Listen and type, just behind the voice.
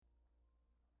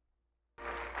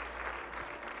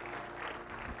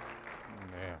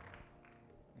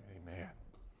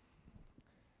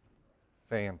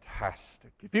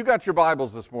Fantastic. If you got your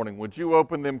Bibles this morning, would you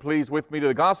open them please with me to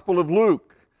the Gospel of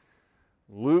Luke?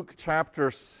 Luke chapter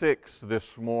 6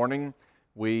 this morning.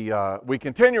 We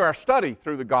continue our study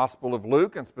through the Gospel of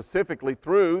Luke, and specifically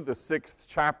through the 6th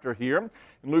chapter here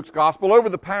in Luke's Gospel. Over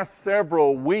the past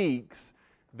several weeks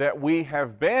that we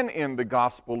have been in the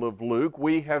Gospel of Luke,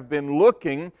 we have been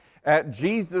looking at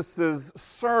Jesus'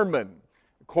 sermon.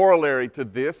 Corollary to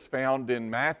this found in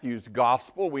Matthew's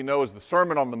Gospel, we know as the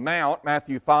Sermon on the Mount,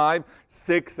 Matthew 5,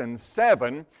 6, and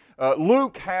 7.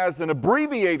 Luke has an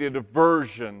abbreviated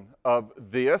version of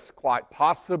this, quite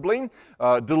possibly,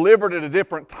 delivered at a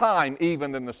different time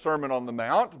even than the Sermon on the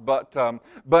Mount,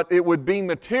 but it would be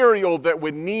material that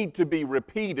would need to be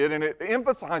repeated, and it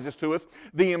emphasizes to us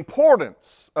the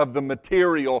importance of the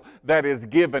material that is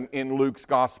given in Luke's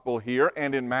Gospel here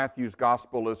and in Matthew's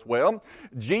Gospel as well.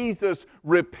 Jesus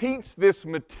repeats this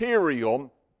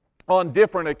material on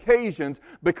different occasions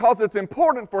because it's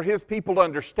important for His people to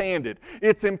understand it.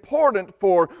 It's important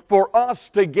for us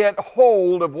to get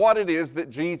hold of what it is that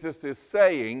Jesus is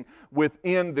saying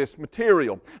within this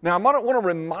material. Now, I want to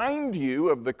remind you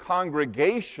of the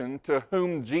congregation to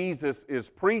whom Jesus is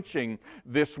preaching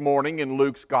this morning in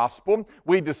Luke's Gospel.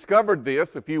 We discovered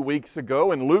this a few weeks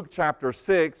ago in Luke chapter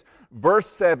 6, verse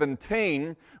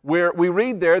 17, where we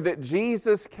read there that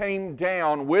Jesus came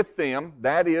down with them,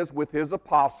 that is, with His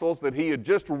apostles that He had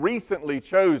just recently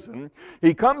chosen.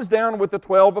 He comes down with the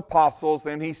 12 apostles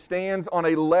and He stands on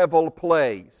a level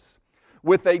place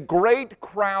with a great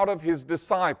crowd of His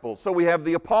disciples. So we have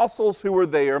the apostles who are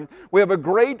there. We have a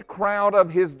great crowd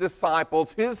of His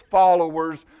disciples, His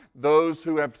followers, those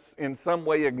who have in some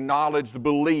way acknowledged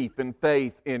belief and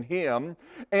faith in Him.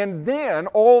 And then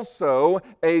also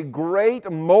a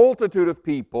great multitude of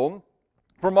people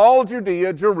from all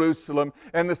Judea, Jerusalem,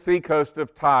 and the seacoast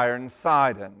of Tyre and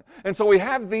Sidon. And so we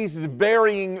have these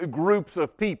varying groups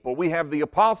of people. We have the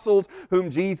apostles whom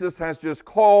Jesus has just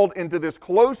called into this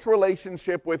close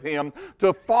relationship with Him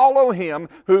to follow Him,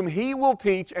 whom He will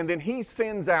teach, and then He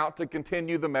sends out to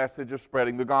continue the message of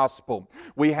spreading the gospel.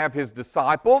 We have His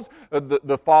disciples,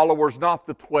 the followers, not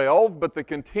the 12, but the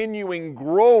continuing,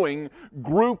 growing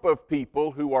group of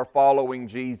people who are following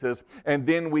Jesus. And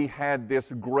then we had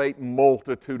this great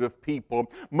multitude of people.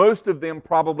 Most of them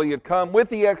probably had come with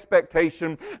the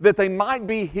expectation that they might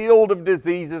be healed of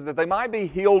diseases, that they might be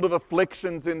healed of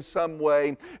afflictions in some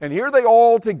way. And here they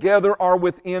all together are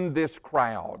within this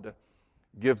crowd.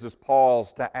 Gives us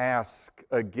pause to ask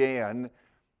again,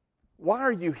 why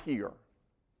are you here?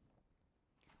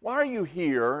 Why are you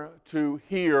here to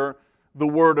hear the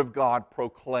Word of God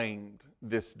proclaimed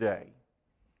this day?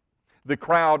 The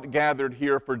crowd gathered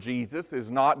here for Jesus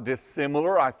is not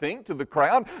dissimilar, I think, to the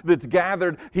crowd that's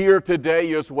gathered here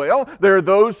today as well. There are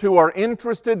those who are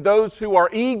interested, those who are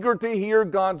eager to hear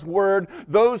God's Word,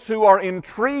 those who are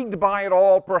intrigued by it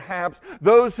all, perhaps,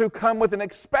 those who come with an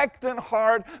expectant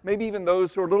heart, maybe even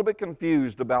those who are a little bit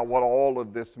confused about what all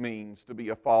of this means to be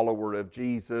a follower of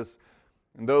Jesus,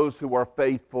 and those who are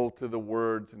faithful to the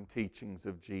words and teachings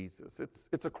of Jesus.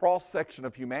 It's a cross-section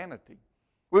of humanity.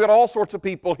 We've got all sorts of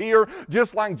people here,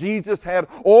 just like Jesus had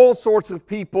all sorts of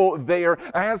people there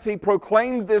as He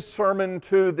proclaimed this sermon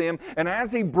to them and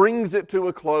as He brings it to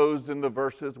a close in the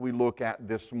verses we look at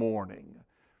this morning.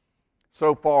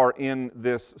 So far in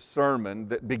this sermon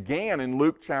that began in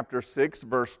Luke chapter 6,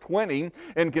 verse 20,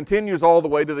 and continues all the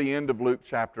way to the end of Luke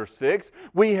chapter 6,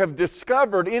 we have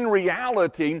discovered in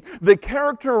reality the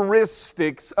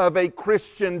characteristics of a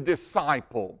Christian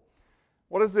disciple.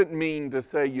 What does it mean to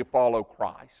say you follow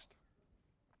Christ?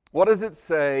 What does it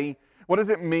say? What does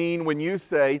it mean when you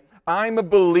say, I'm a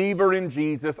believer in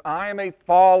Jesus, I am a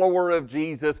follower of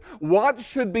Jesus? What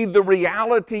should be the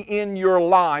reality in your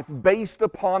life based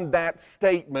upon that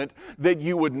statement that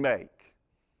you would make?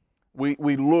 We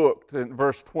looked at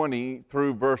verse 20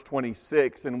 through verse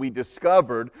 26 and we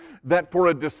discovered that for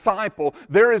a disciple,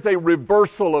 there is a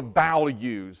reversal of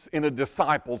values in a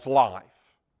disciple's life.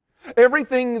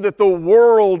 Everything that the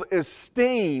world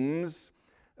esteems,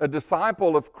 a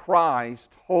disciple of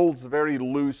Christ holds very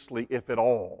loosely, if at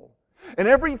all. And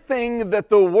everything that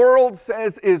the world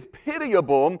says is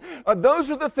pitiable, those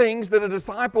are the things that a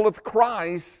disciple of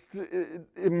Christ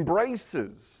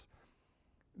embraces.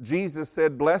 Jesus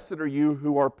said, "Blessed are you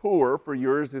who are poor, for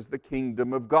yours is the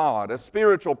kingdom of God." A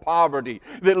spiritual poverty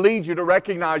that leads you to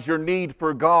recognize your need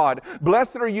for God.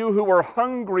 Blessed are you who are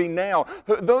hungry now,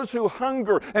 those who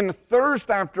hunger and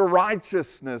thirst after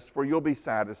righteousness, for you'll be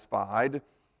satisfied.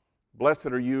 Blessed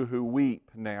are you who weep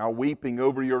now, weeping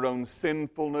over your own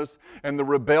sinfulness and the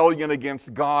rebellion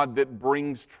against God that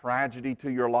brings tragedy to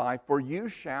your life, for you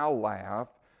shall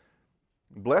laugh.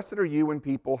 Blessed are you when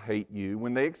people hate you,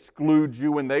 when they exclude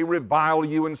you, when they revile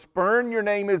you and spurn your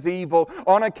name as evil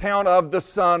on account of the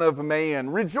Son of Man.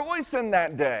 Rejoice in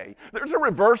that day. There's a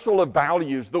reversal of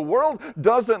values. The world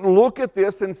doesn't look at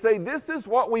this and say, this is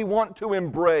what we want to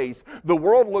embrace. The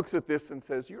world looks at this and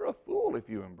says, you're a fool if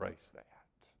you embrace that.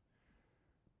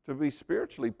 To be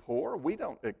spiritually poor, we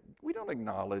don't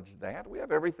acknowledge that. We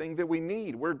have everything that we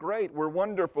need. We're great. We're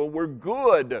wonderful. We're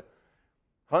good.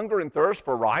 Hunger and thirst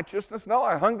for righteousness? No,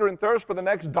 I hunger and thirst for the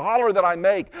next dollar that I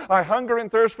make. I hunger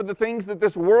and thirst for the things that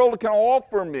this world can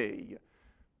offer me.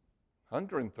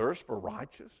 Hunger and thirst for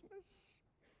righteousness?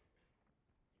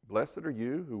 Blessed are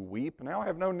you who weep. Now I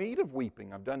have no need of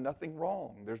weeping. I've done nothing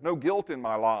wrong. There's no guilt in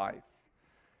my life.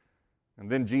 And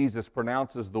then Jesus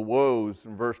pronounces the woes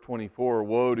in verse 24.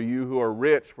 Woe to you who are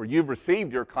rich, for you've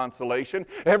received your consolation.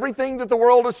 Everything that the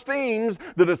world esteems,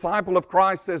 the disciple of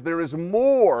Christ says there is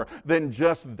more than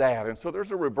just that. And so there's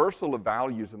a reversal of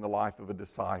values in the life of a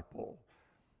disciple.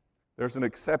 There's an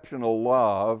exceptional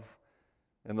love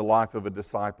in the life of a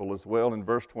disciple as well. In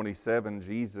verse 27,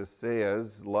 Jesus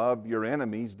says, love your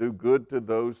enemies, do good to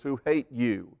those who hate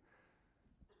you.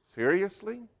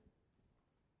 Seriously?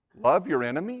 Love your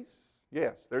enemies?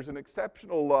 Yes, there's an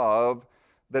exceptional love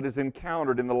that is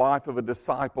encountered in the life of a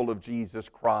disciple of Jesus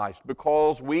Christ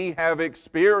because we have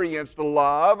experienced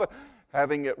love.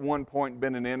 Having at one point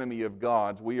been an enemy of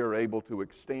God's, we are able to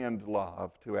extend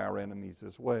love to our enemies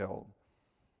as well.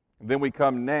 And then we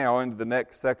come now into the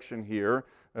next section here,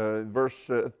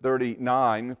 verse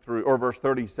 39 through, or verse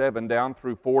 37 down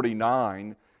through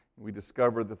 49. We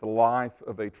discover that the life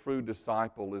of a true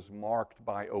disciple is marked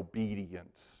by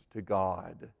obedience to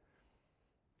God.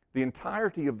 The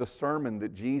entirety of the sermon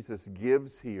that Jesus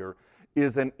gives here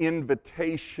is an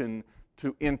invitation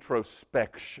to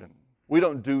introspection. We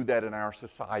don't do that in our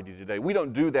society today. We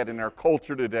don't do that in our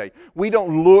culture today. We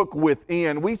don't look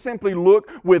within. We simply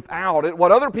look without at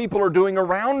what other people are doing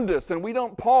around us, and we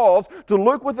don't pause to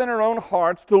look within our own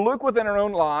hearts, to look within our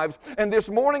own lives. And this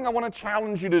morning I want to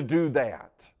challenge you to do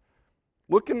that.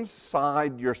 Look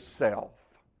inside yourself.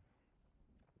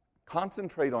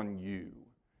 Concentrate on you.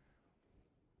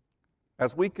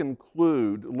 As we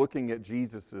conclude looking at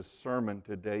Jesus' sermon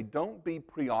today, don't be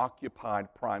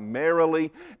preoccupied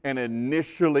primarily and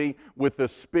initially with the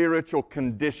spiritual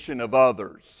condition of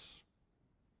others.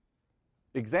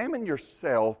 Examine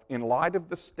yourself in light of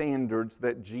the standards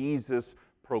that Jesus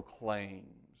proclaims.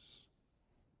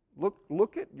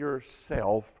 Look at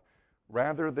yourself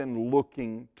rather than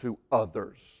looking to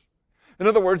others. In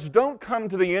other words, don't come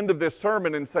to the end of this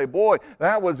sermon and say, boy,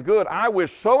 that was good. I wish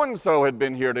so-and-so had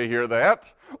been here to hear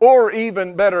that. Or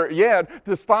even better yet,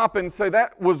 to stop and say,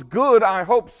 that was good. I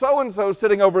hope so-and-so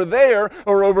sitting over there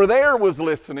or over there was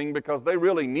listening because they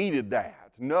really needed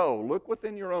that. No, look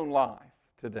within your own life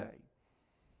today.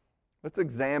 Let's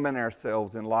examine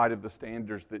ourselves in light of the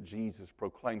standards that Jesus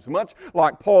proclaims. Much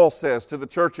like Paul says to the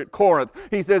church at Corinth,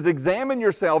 he says, examine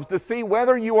yourselves to see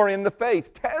whether you are in the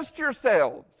faith. Test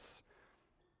yourselves.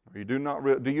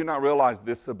 Do you not realize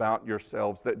this about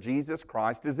yourselves, that Jesus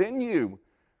Christ is in you?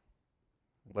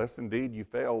 Unless indeed you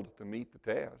failed to meet the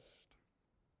test.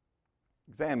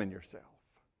 Examine yourself.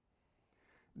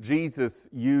 Jesus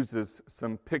uses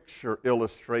some picture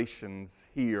illustrations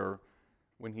here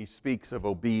when he speaks of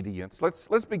obedience.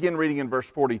 Let's begin reading in verse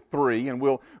 43, and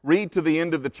we'll read to the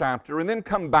end of the chapter and then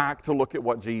come back to look at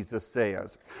what Jesus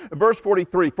says. Verse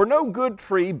 43, for no good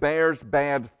tree bears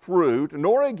bad fruit,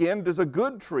 nor again does a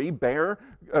bad tree bear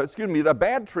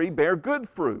good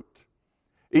fruit.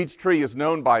 Each tree is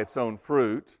known by its own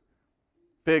fruit.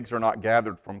 Figs are not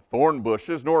gathered from thorn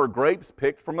bushes, nor are grapes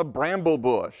picked from a bramble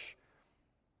bush.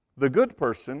 The good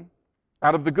person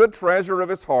out of the good treasure of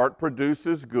his heart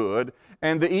produces good,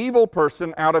 and the evil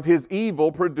person out of his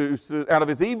evil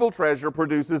treasure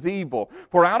produces evil.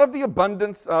 For out of the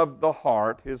abundance of the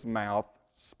heart his mouth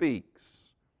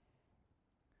speaks.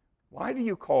 Why do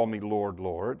you call me Lord,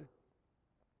 Lord,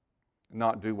 and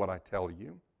not do what I tell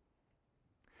you?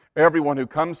 Everyone who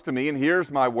comes to me and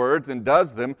hears my words and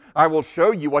does them, I will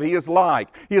show you what he is like.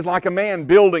 He is like a man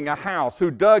building a house who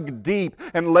dug deep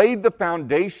and laid the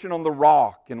foundation on the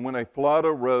rock. And when a flood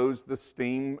arose, the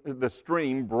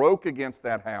stream broke against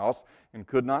that house and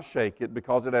could not shake it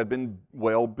because it had been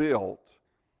well built.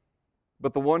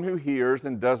 But the one who hears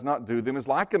and does not do them is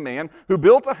like a man who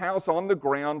built a house on the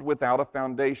ground without a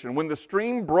foundation. When the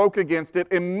stream broke against it,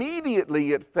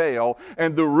 immediately it fell,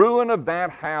 and the ruin of that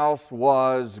house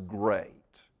was great.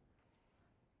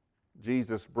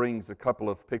 Jesus brings a couple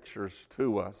of pictures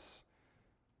to us,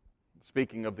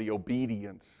 speaking of the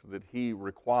obedience that he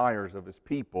requires of his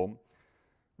people.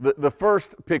 The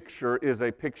first picture is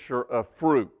a picture of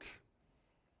fruit.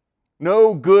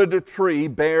 No good tree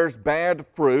bears bad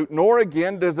fruit, nor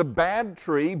again does a bad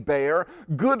tree bear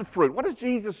good fruit. What does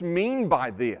Jesus mean by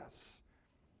this?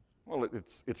 Well,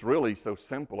 it's really so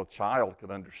simple a child could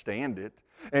understand it,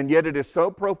 and yet it is so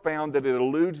profound that it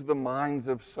eludes the minds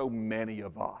of so many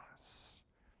of us.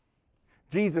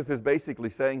 Jesus is basically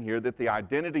saying here that the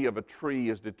identity of a tree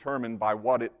is determined by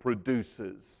what it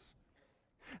produces.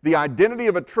 The identity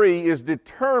of a tree is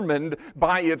determined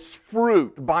by its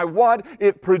fruit, by what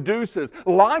it produces.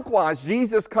 Likewise,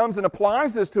 Jesus comes and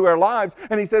applies this to our lives,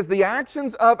 and He says the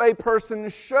actions of a person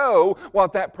show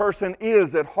what that person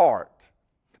is at heart.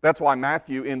 That's why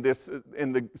Matthew, in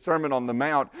the Sermon on the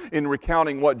Mount, in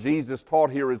recounting what Jesus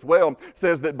taught here as well,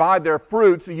 says that by their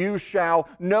fruits you shall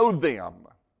know them.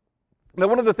 Now,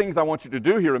 one of the things I want you to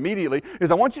do here immediately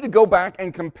is I want you to go back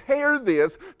and compare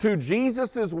this to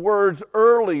Jesus' words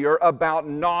earlier about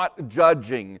not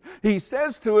judging. He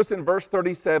says to us in verse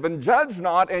 37, "Judge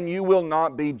not, and you will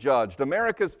not be judged."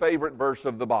 America's favorite verse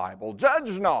of the Bible.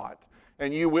 Judge not,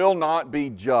 and you will not be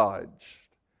judged.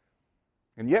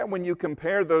 And yet, when you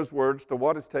compare those words to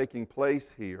what is taking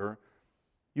place here,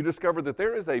 you discover that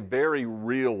there is a very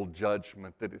real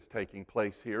judgment that is taking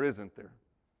place here, isn't there?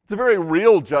 It's a very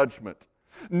real judgment.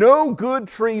 No good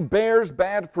tree bears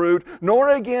bad fruit, nor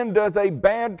again does a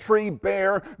bad tree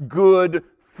bear good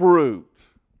fruit.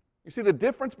 You see, the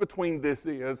difference between this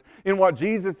is, in what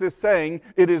Jesus is saying,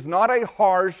 it is not a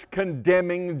harsh,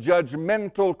 condemning,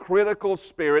 judgmental, critical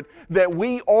spirit that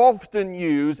we often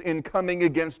use in coming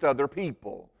against other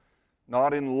people.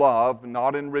 Not in love,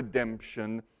 not in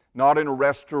redemption, not in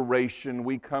restoration.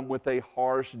 We come with a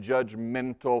harsh,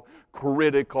 judgmental,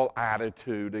 critical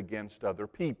attitude against other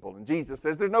people. And Jesus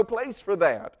says there's no place for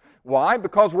that. Why?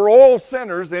 Because we're all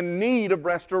sinners in need of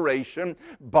restoration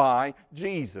by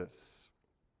Jesus.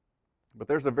 But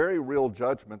there's a very real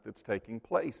judgment that's taking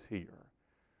place here.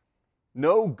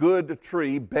 No good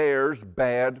tree bears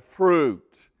bad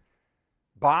fruit.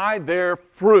 By their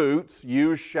fruits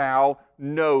you shall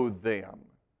know them.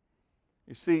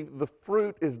 You see, the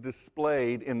fruit is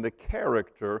displayed in the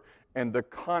character and the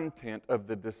content of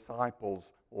the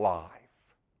disciples' life.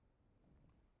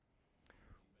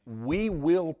 We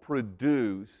will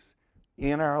produce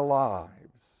in our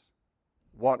lives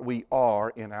what we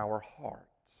are in our hearts.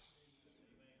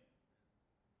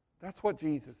 That's what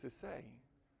Jesus is saying.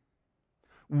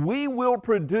 We will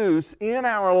produce in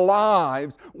our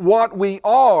lives what we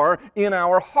are in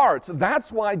our hearts.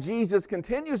 That's why Jesus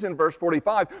continues in verse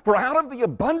 45, "For out of the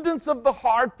abundance of the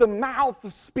heart the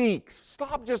mouth speaks."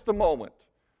 Stop just a moment.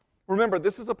 Remember,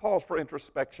 this is a pause for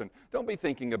introspection. Don't be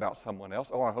thinking about someone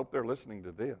else. Oh, I hope they're listening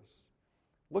to this.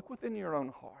 Look within your own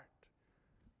heart,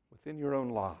 within your own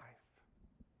life.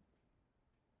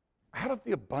 Out of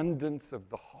the abundance of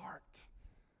the heart,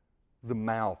 the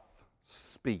mouth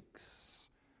speaks.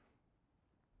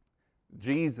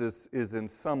 Jesus is in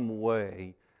some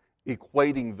way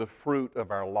equating the fruit of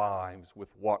our lives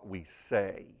with what we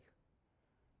say.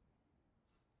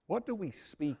 What do we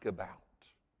speak about?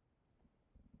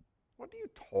 What do you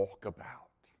talk about?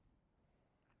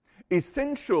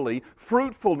 Essentially,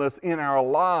 fruitfulness in our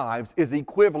lives is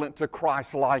equivalent to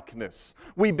Christ-likeness.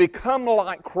 We become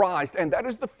like Christ, and that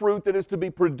is the fruit that is to be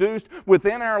produced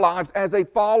within our lives as a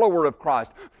follower of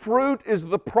Christ. Fruit is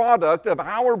the product of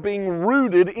our being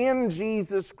rooted in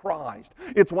Jesus Christ.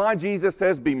 It's why Jesus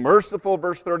says, "Be merciful,"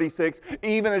 verse 36,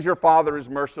 "even as your Father is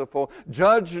merciful.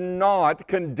 Judge not,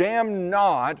 condemn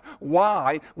not."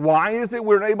 Why? Why is it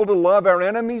we're able to love our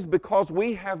enemies? Because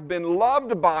we have been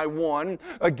loved by one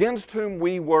against whom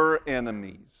we were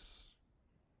enemies.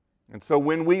 And so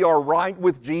when we are right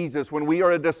with Jesus, when we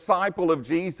are a disciple of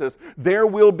Jesus, there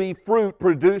will be fruit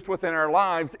produced within our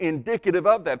lives indicative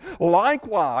of that.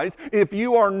 Likewise, if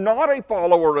you are not a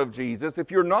follower of Jesus, if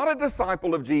you're not a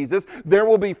disciple of Jesus, there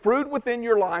will be fruit within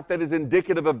your life that is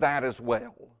indicative of that as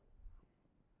well.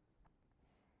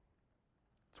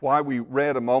 That's why we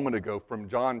read a moment ago from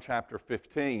John chapter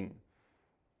 15.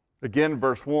 Again,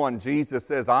 verse 1, Jesus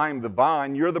says, "I am the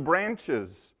vine, you're the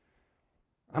branches.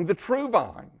 I'm the true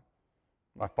vine.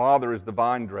 My Father is the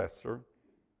vine dresser.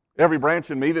 Every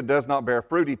branch in me that does not bear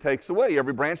fruit, He takes away.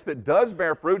 Every branch that does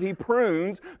bear fruit, He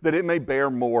prunes, that it may bear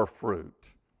more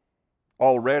fruit.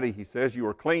 Already," He says, "you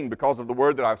are clean because of the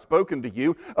word that I've spoken to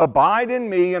you. Abide in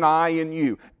me and I in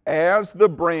you. As the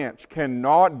branch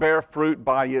cannot bear fruit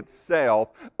by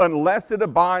itself unless it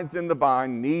abides in the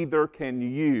vine, neither can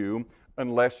you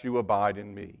unless you abide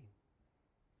in me.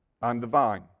 I'm the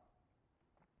vine.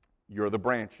 You're the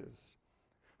branches.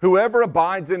 Whoever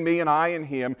abides in me and I in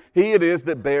him, he it is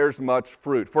that bears much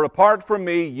fruit. For apart from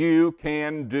me, you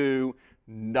can do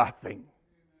nothing."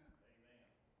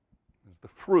 the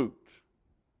fruit.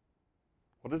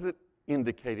 What does it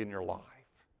indicate in your life?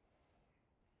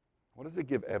 What does it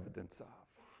give evidence of?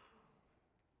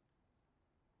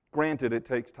 Granted, it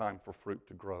takes time for fruit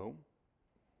to grow.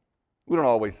 We don't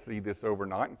always see this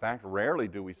overnight. In fact, rarely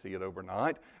do we see it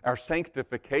overnight. Our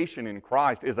sanctification in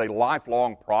Christ is a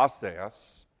lifelong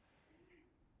process.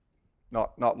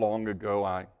 Not long ago,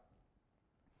 I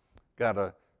got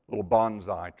a little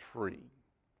bonsai tree.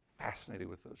 Fascinated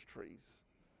with those trees.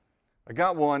 I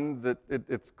got one that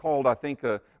it's called, I think,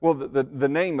 the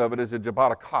name of it is a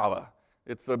jabuticaba.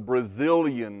 It's a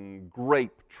Brazilian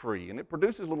grape tree, and it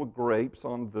produces little grapes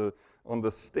on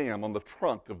the stem, on the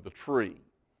trunk of the tree.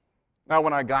 Now,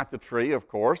 when I got the tree, of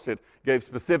course, it gave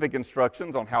specific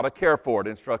instructions on how to care for it,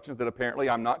 instructions that apparently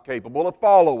I'm not capable of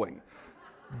following.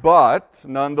 But,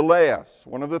 nonetheless,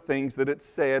 one of the things that it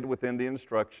said within the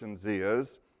instructions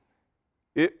is,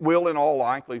 it will in all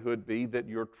likelihood be that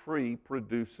your tree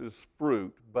produces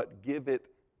fruit, but give it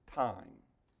time.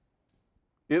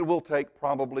 It will take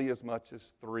probably as much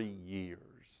as 3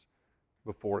 years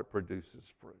before it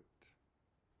produces fruit.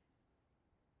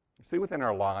 You see, within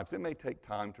our lives, it may take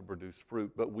time to produce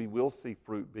fruit, but we will see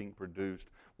fruit being produced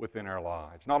within our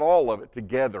lives. Not all of it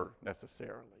together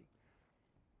necessarily.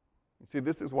 You see,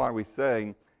 this is why we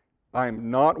say,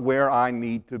 I'm not where I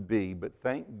need to be, but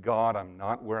thank God I'm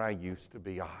not where I used to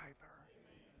be either.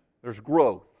 There's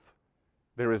growth.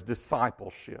 There is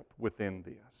discipleship within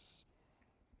this.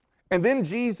 And then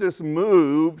Jesus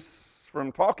moves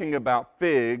from talking about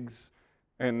figs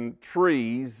and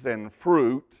trees and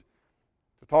fruit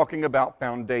to talking about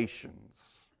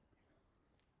foundations.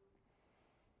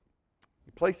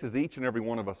 He places each and every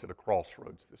one of us at a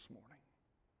crossroads this morning.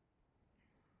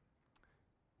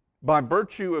 By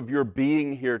virtue of your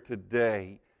being here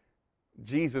today,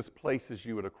 Jesus places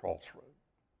you at a crossroad.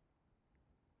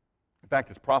 In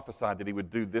fact, it's prophesied that he would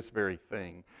do this very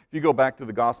thing. If you go back to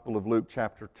the Gospel of Luke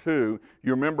chapter 2,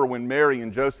 you remember when Mary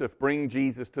and Joseph bring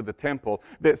Jesus to the temple,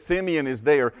 that Simeon is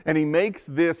there, and he makes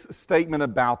this statement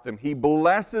about them. He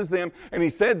blesses them, and he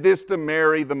said this to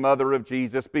Mary, the mother of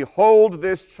Jesus, "Behold,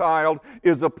 this child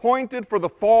is appointed for the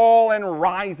fall and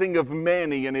rising of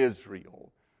many in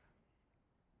Israel."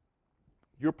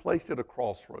 You're placed at a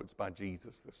crossroads by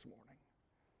Jesus this morning.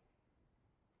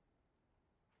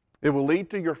 It will lead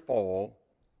to your fall,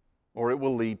 or it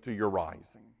will lead to your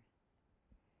rising.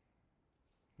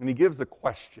 And he gives a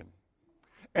question.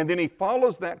 And then he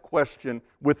follows that question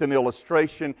with an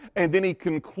illustration, and then he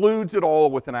concludes it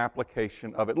all with an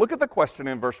application of it. Look at the question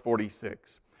in verse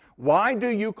 46. Why do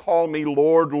you call me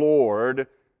Lord, Lord,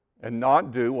 and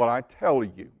not do what I tell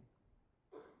you?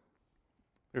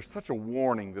 There's such a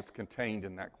warning that's contained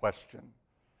in that question.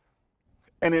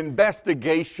 An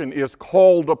investigation is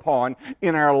called upon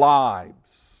in our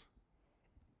lives.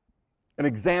 An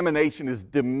examination is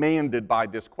demanded by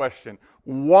this question.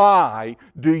 Why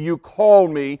do you call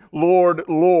me Lord,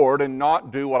 Lord, and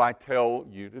not do what I tell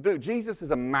you to do? Jesus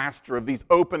is a master of these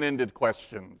open-ended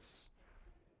questions.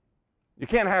 You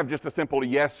can't have just a simple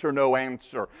yes or no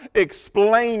answer.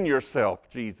 Explain yourself,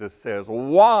 Jesus says.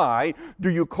 Why do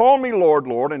you call me Lord,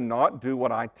 Lord, and not do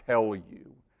what I tell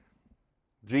you?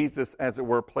 Jesus, as it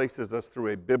were, places us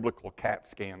through a biblical CAT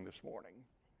scan this morning.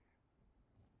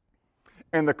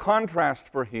 And the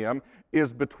contrast for him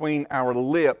is between our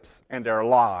lips and our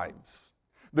lives.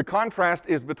 The contrast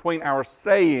is between our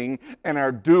saying and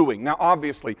our doing. Now,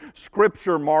 obviously,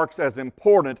 Scripture marks as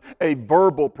important a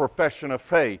verbal profession of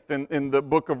faith. In the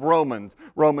book of Romans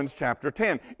chapter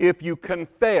 10, if you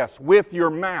confess with your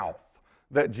mouth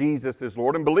that Jesus is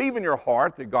Lord and believe in your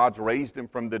heart that God's raised him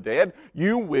from the dead,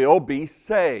 you will be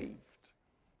saved.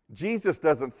 Jesus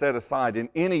doesn't set aside in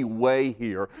any way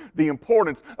here the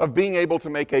importance of being able to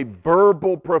make a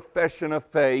verbal profession of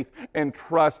faith and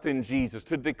trust in Jesus,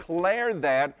 to declare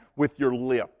that with your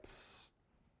lips.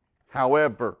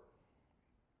 However,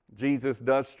 Jesus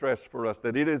does stress for us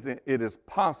that it is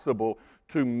possible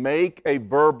to make a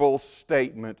verbal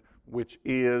statement which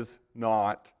is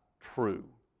not true,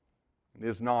 and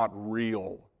is not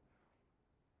real.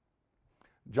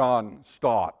 John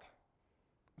Stott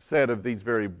said of these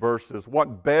very verses,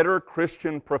 what better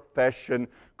Christian profession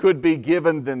could be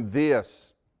given than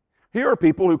this? Here are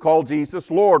people who call Jesus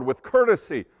Lord with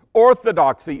courtesy,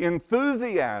 orthodoxy,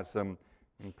 enthusiasm,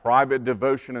 and private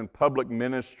devotion and public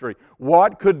ministry.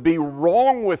 What could be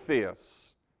wrong with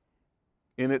this?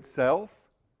 In itself,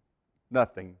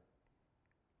 nothing.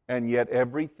 And yet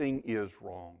everything is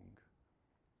wrong.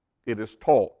 It is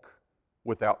talk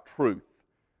without truth,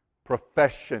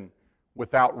 profession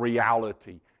without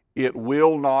reality. It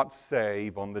will not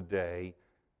save on the day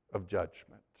of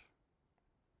judgment.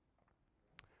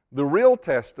 The real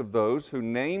test of those who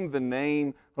name the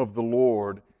name of the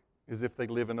Lord is if they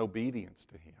live in obedience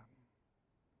to Him.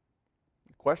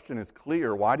 The question is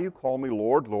clear. Why do you call me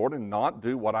Lord, Lord, and not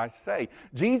do what I say?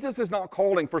 Jesus is not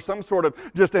calling for some sort of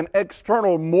just an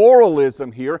external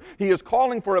moralism here. He is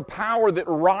calling for a power that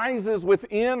rises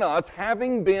within us,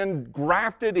 having been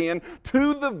grafted in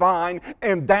to the vine,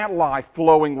 and that life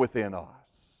flowing within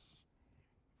us.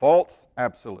 Faults?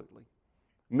 Absolutely.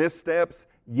 Missteps?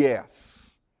 Yes.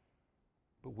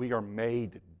 But we are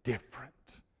made different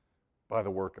by the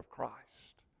work of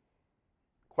Christ.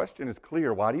 The question is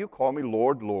clear. Why do you call me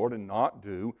Lord, Lord, and not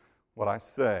do what I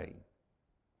say?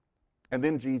 And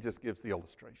then Jesus gives the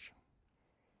illustration.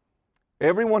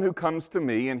 Everyone who comes to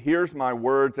me and hears my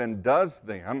words and does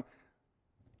them,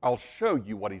 I'll show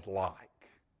you what he's like.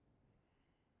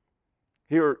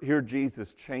 Here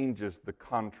Jesus changes the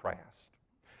contrast.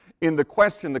 In the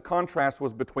question, the contrast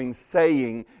was between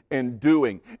saying and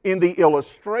doing. In the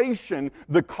illustration,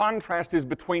 the contrast is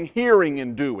between hearing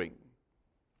and doing.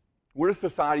 We're a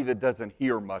society that doesn't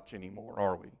hear much anymore,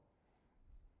 are we?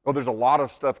 Oh, there's a lot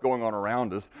of stuff going on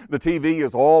around us. The TV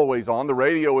is always on. The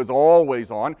radio is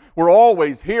always on. We're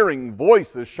always hearing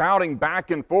voices shouting back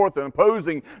and forth and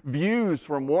opposing views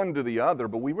from one to the other,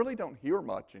 but we really don't hear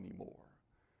much anymore.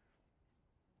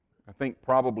 I think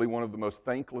probably one of the most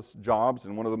thankless jobs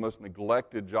and one of the most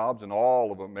neglected jobs in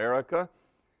all of America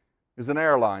is an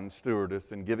airline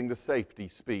stewardess in giving the safety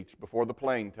speech before the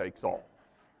plane takes off.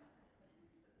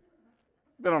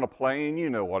 Been on a plane, you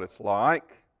know what it's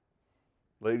like.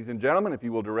 Ladies and gentlemen, if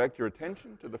you will direct your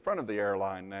attention to the front of the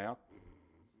airline now.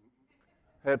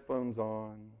 Headphones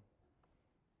on.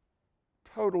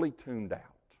 Totally tuned out.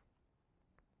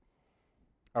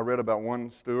 I read about one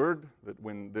steward that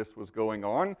when this was going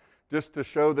on, just to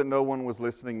show that no one was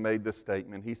listening, made this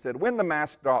statement. He said, when the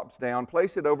mask drops down,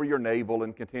 place it over your navel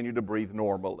and continue to breathe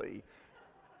normally.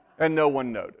 And no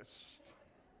one noticed.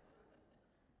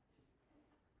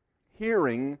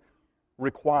 Hearing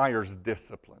requires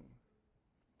discipline.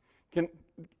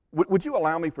 Would you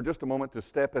allow me for just a moment to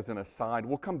step as an aside?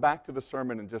 We'll come back to the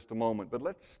sermon in just a moment, but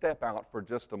let's step out for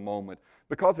just a moment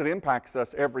because it impacts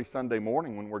us every Sunday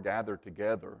morning when we're gathered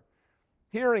together.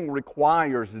 Hearing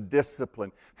requires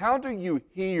discipline. How do you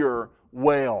hear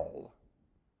well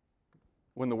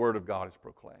when the Word of God is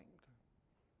proclaimed?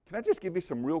 Can I just give you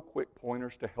some real quick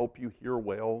pointers to help you hear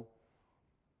well?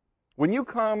 When you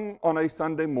come on a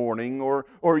Sunday morning or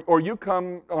you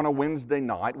come on a Wednesday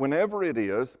night, whenever it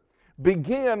is,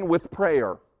 begin with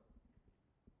prayer.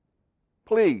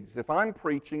 Please, if I'm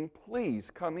preaching,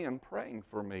 please come in praying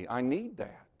for me. I need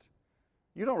that.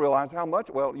 You don't realize how much,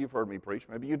 well, you've heard me preach.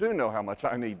 Maybe you do know how much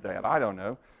I need that. I don't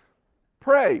know.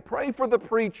 Pray. Pray for the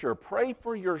preacher. Pray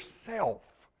for yourself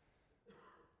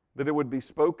that it would be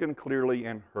spoken clearly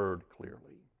and heard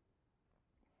clearly.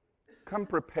 Come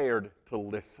prepared to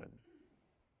listen.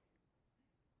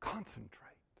 Concentrate.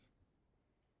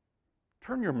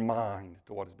 Turn your mind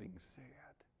to what is being said.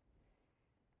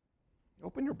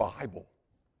 Open your Bible.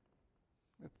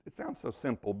 It sounds so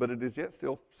simple, but it is yet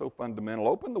still so fundamental.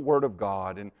 Open the Word of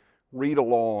God and read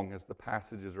along as the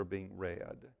passages are being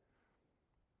read.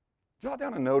 Jot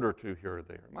down a note or two here or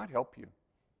there. It might help you. It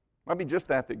might be just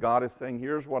that God is saying,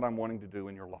 here's what I'm wanting to do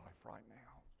in your life right now.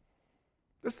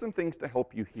 Just some things to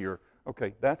help you hear.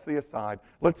 Okay, that's the aside.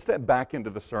 Let's step back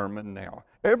into the sermon now.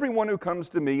 Everyone who comes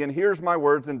to me and hears my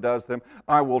words and does them,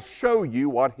 I will show you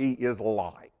what he is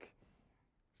like.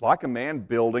 It's like a man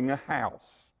building a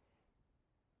house.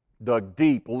 Dug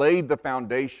deep, laid the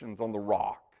foundations on the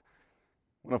rock.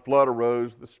 When a flood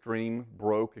arose, the stream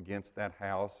broke against that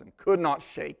house and could not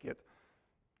shake it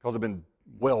because it had been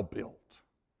well built.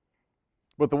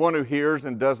 But the one who hears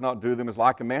and does not do them is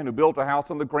like a man who built a house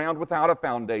on the ground without a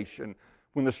foundation.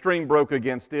 When the stream broke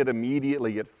against it,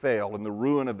 immediately it fell, and the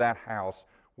ruin of that house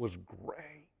was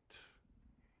great.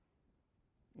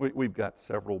 We've got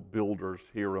several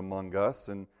builders here among us,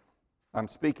 and I'm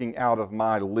speaking out of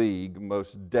my league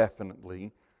most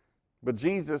definitely. But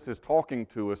Jesus is talking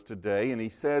to us today, and he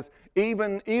says,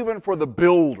 even for the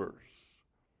builders,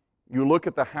 you look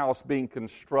at the house being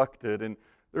constructed, and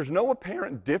there's no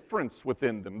apparent difference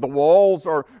within them. The walls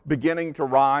are beginning to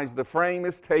rise, the frame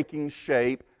is taking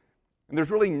shape, and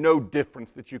there's really no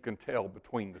difference that you can tell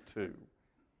between the two.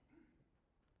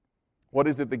 What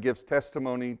is it that gives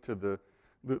testimony to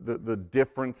the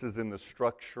differences in the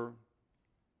structure?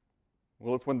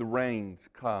 Well, it's when the rains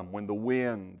come, when the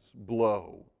winds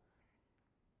blow.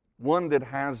 One that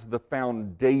has the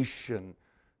foundation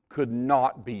could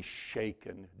not be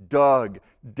shaken, dug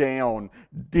down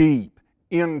deep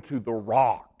into the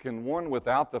rock, and one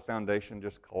without the foundation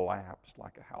just collapsed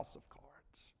like a house of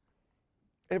cards.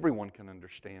 Everyone can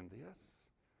understand this.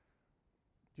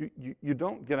 You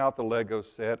don't get out the Lego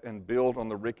set and build on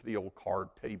the rickety old card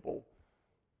table.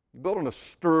 You build on a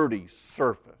sturdy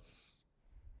surface.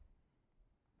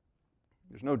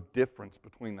 There's no difference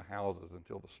between the houses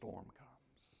until the storm comes.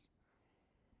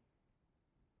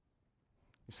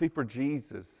 You see, for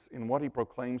Jesus, in what he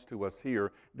proclaims to us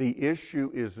here, the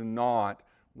issue is not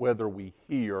whether we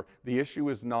hear. The issue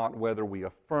is not whether we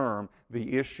affirm.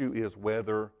 The issue is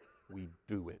whether we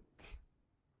do it.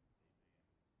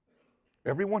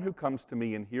 Everyone who comes to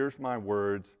me and hears my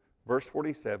words, verse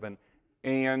 47,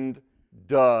 and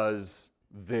does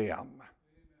them.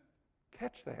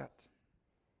 Catch that.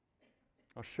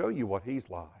 I'll show you what he's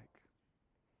like.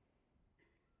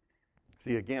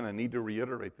 See, again, I need to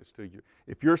reiterate this to you.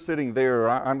 If you're sitting there,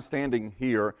 I'm standing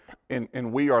here,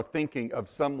 and we are thinking of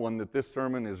someone that this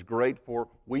sermon is great for,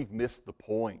 we've missed the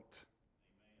point.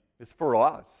 It's for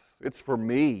us. It's for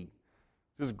me.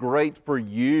 This is great for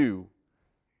you.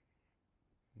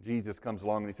 Jesus comes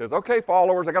along and he says, okay,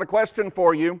 followers, I got a question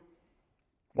for you.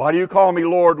 Why do you call me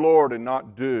Lord, Lord, and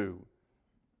not do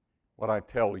what I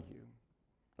tell you?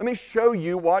 Let me show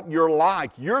you what you're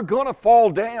like. You're going to fall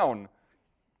down.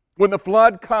 When the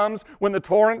flood comes, when the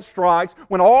torrent strikes,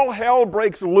 when all hell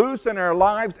breaks loose in our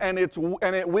lives, and it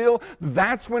will,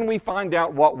 that's when we find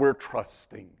out what we're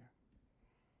trusting.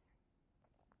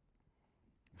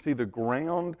 See, the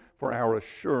ground for our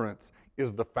assurance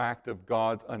is the fact of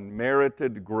God's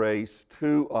unmerited grace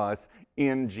to us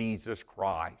in Jesus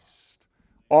Christ.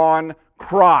 On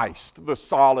Christ, the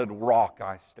solid rock,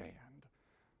 I stand.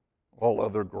 All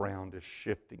other ground is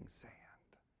shifting sand.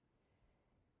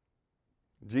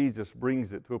 Jesus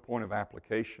brings it to a point of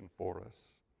application for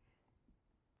us.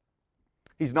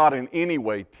 He's not in any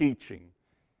way teaching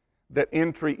that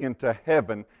entry into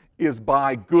heaven is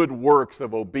by good works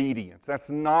of obedience.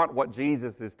 That's not what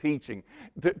Jesus is teaching.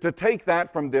 To take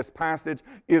that from this passage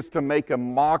is to make a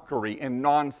mockery and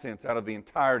nonsense out of the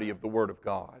entirety of the Word of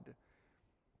God.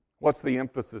 What's the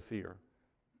emphasis here?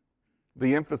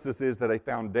 The emphasis is that a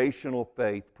foundational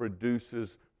faith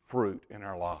produces fruit in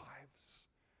our lives.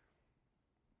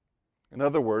 In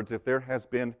other words, if there has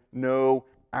been no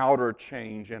outer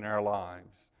change in our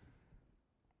lives,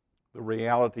 the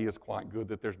reality is quite good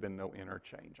that there's been no inner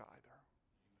change either.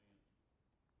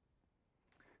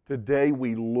 Today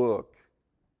we look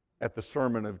at the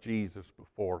sermon of Jesus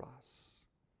before us,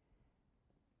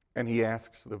 and he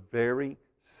asks the very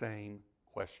same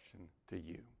question to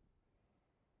you.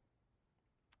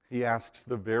 He asks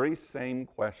the very same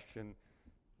question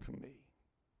to me.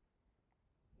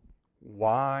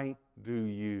 Why do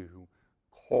you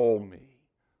call me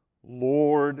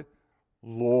Lord,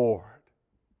 Lord,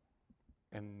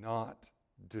 and not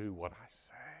do what I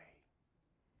say?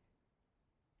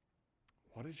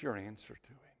 What is your answer to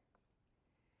him?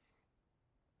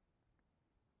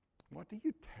 What do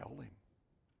you tell him?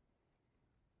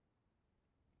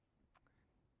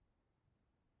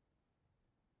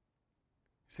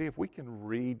 See, if we can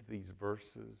read these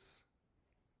verses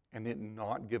and it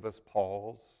not give us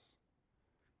pause,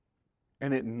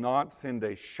 and it not send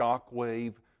a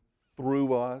shockwave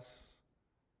through us,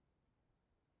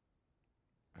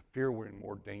 I fear we're in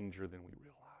more danger than we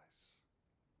realize.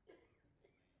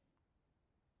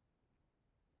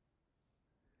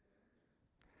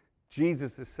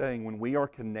 Jesus is saying when we are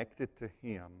connected to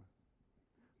him,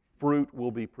 fruit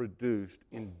will be produced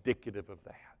indicative of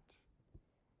that.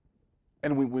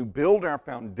 And when we build our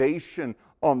foundation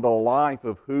on the life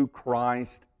of who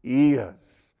Christ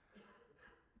is,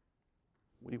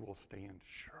 we will stand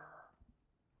sure.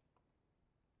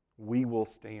 We will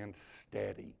stand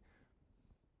steady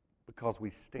because we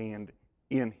stand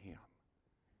in him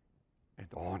and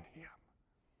on him.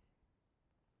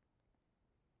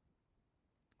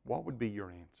 What would be your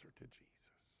answer to Jesus?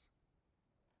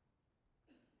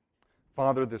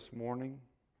 Father, this morning,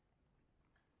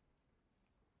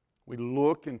 we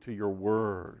look into your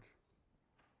word.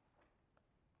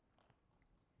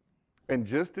 And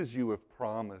just as you have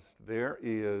promised, there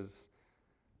is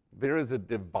a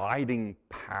dividing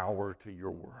power to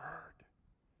your word.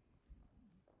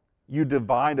 You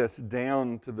divide us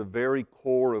down to the very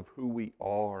core of who we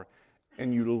are,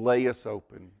 and you lay us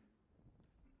open.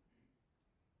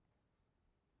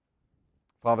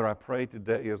 Father, I pray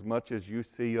today, as much as you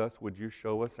see us, would you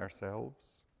show us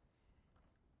ourselves?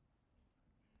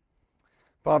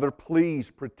 Father,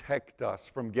 please protect us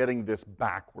from getting this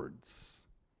backwards.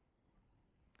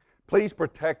 Please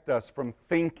protect us from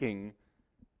thinking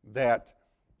that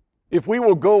if we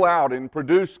will go out and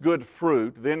produce good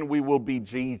fruit, then we will be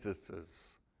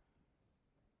Jesus's.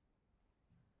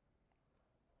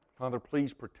 Father,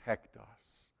 please protect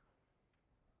us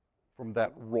from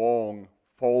that wrong,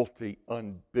 faulty,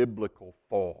 unbiblical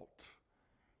thought.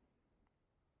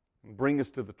 And bring us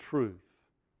to the truth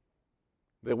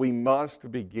that we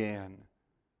must begin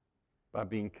by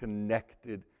being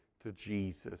connected to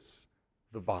Jesus,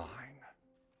 the vine.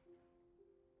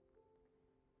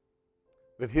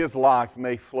 That His life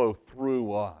may flow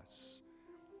through us,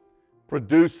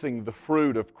 producing the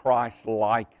fruit of Christ's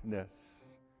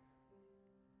likeness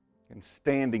and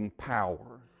standing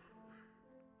power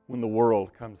when the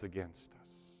world comes against us.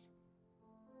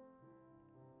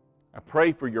 I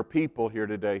pray for your people here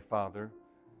today, Father,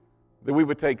 that we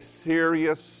would take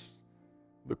serious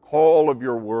the call of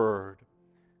your word.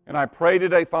 And I pray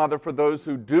today, Father, for those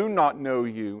who do not know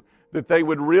you, that they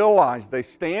would realize they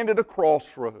stand at a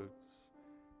crossroads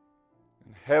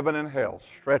and heaven and hell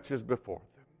stretches before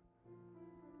them.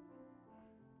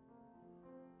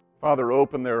 Father,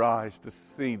 open their eyes to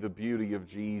see the beauty of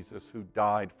Jesus who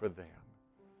died for them,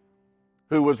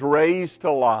 who was raised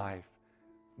to life,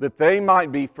 that they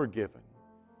might be forgiven,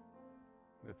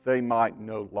 that they might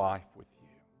know life with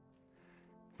you.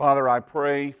 Father, I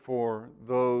pray for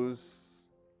those,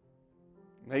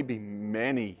 maybe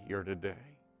many here today,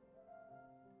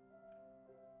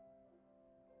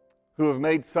 who have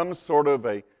made some sort of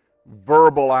a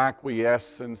verbal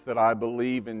acquiescence that I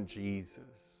believe in Jesus.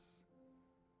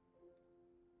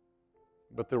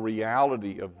 But the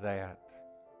reality of that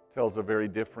tells a very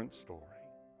different story.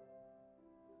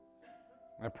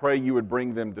 I pray you would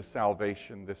bring them to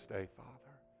salvation this day, Father,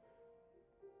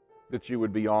 that you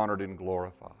would be honored and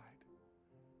glorified.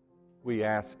 We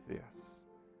ask this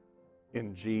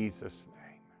in Jesus'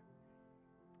 name.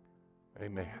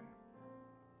 Amen.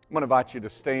 I'm going to invite you to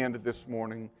stand this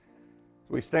morning. As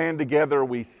we stand together,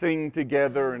 we sing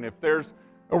together, and if there's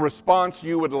a response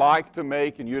you would like to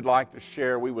make and you'd like to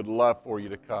share, we would love for you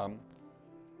to come.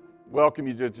 Welcome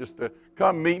you just to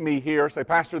come meet me here. Say,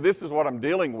 Pastor, this is what I'm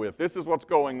dealing with. This is what's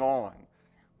going on.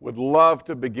 Would love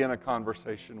to begin a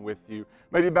conversation with you.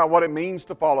 Maybe about what it means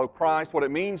to follow Christ, what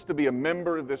it means to be a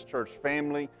member of this church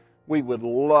family. We would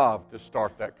love to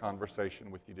start that conversation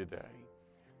with you today.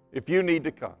 If you need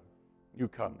to come, you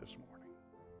come this morning.